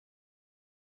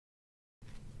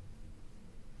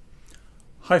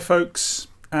Hi folks,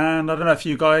 and I don't know if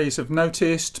you guys have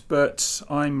noticed, but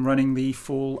I'm running the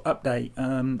fall update.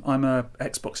 I'm a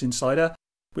Xbox insider,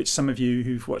 which some of you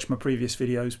who've watched my previous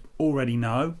videos already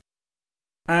know.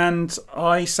 And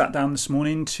I sat down this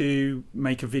morning to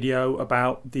make a video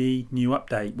about the new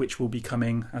update, which will be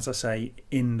coming, as I say,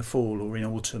 in the fall, or in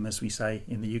autumn as we say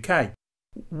in the UK.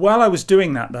 While I was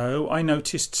doing that though, I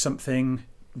noticed something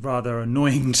rather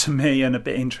annoying to me and a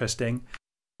bit interesting,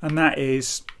 and that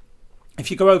is, if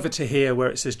you go over to here where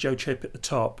it says Joe Chip at the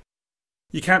top,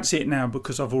 you can't see it now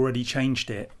because I've already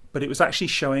changed it, but it was actually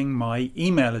showing my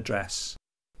email address,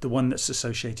 the one that's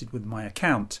associated with my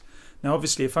account. Now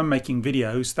obviously if I'm making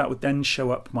videos, that would then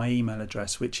show up my email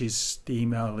address, which is the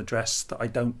email address that I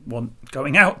don't want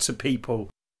going out to people.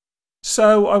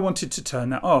 So I wanted to turn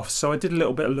that off. So I did a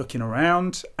little bit of looking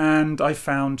around and I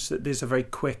found that there's a very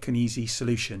quick and easy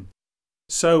solution.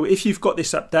 So if you've got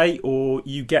this update, or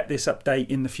you get this update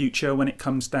in the future when it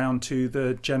comes down to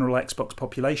the general Xbox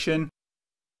population,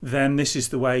 then this is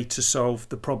the way to solve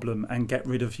the problem and get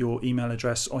rid of your email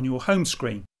address on your home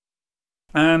screen.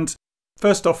 And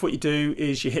first off, what you do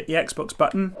is you hit the Xbox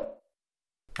button,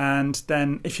 and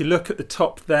then if you look at the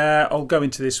top there, I'll go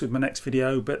into this with my next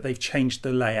video, but they've changed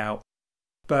the layout.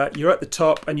 But you're at the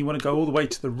top and you want to go all the way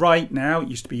to the right now. It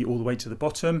used to be all the way to the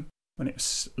bottom when it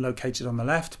was located on the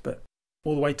left, but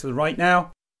all the way to the right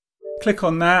now. Click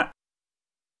on that,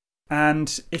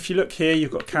 and if you look here,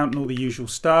 you've got account and all the usual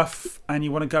stuff, and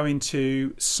you want to go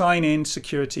into sign in,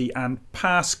 security and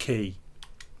passkey.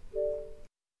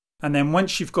 And then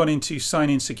once you've gone into sign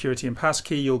in, security and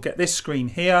passkey, you'll get this screen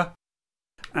here.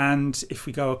 And if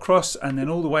we go across and then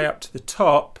all the way up to the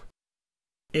top,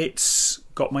 it's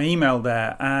got my email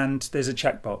there and there's a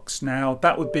checkbox. Now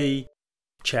that would be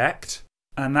checked,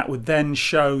 and that would then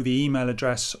show the email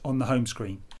address on the home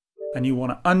screen. And you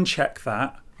want to uncheck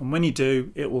that, and when you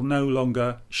do, it will no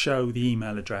longer show the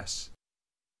email address.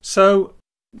 So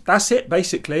that's it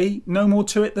basically, no more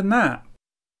to it than that.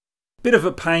 Bit of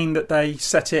a pain that they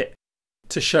set it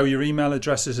to show your email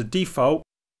address as a default,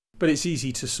 but it's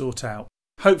easy to sort out.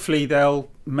 Hopefully they'll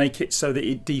make it so that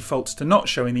it defaults to not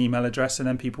showing the email address, and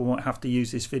then people won't have to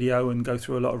use this video and go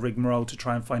through a lot of rigmarole to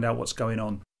try and find out what's going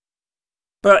on.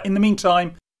 But in the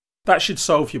meantime, that should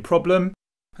solve your problem,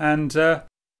 and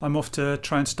I'm off to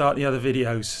try and start the other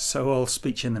videos, so I'll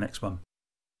speak to you in the next one.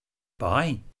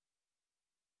 Bye.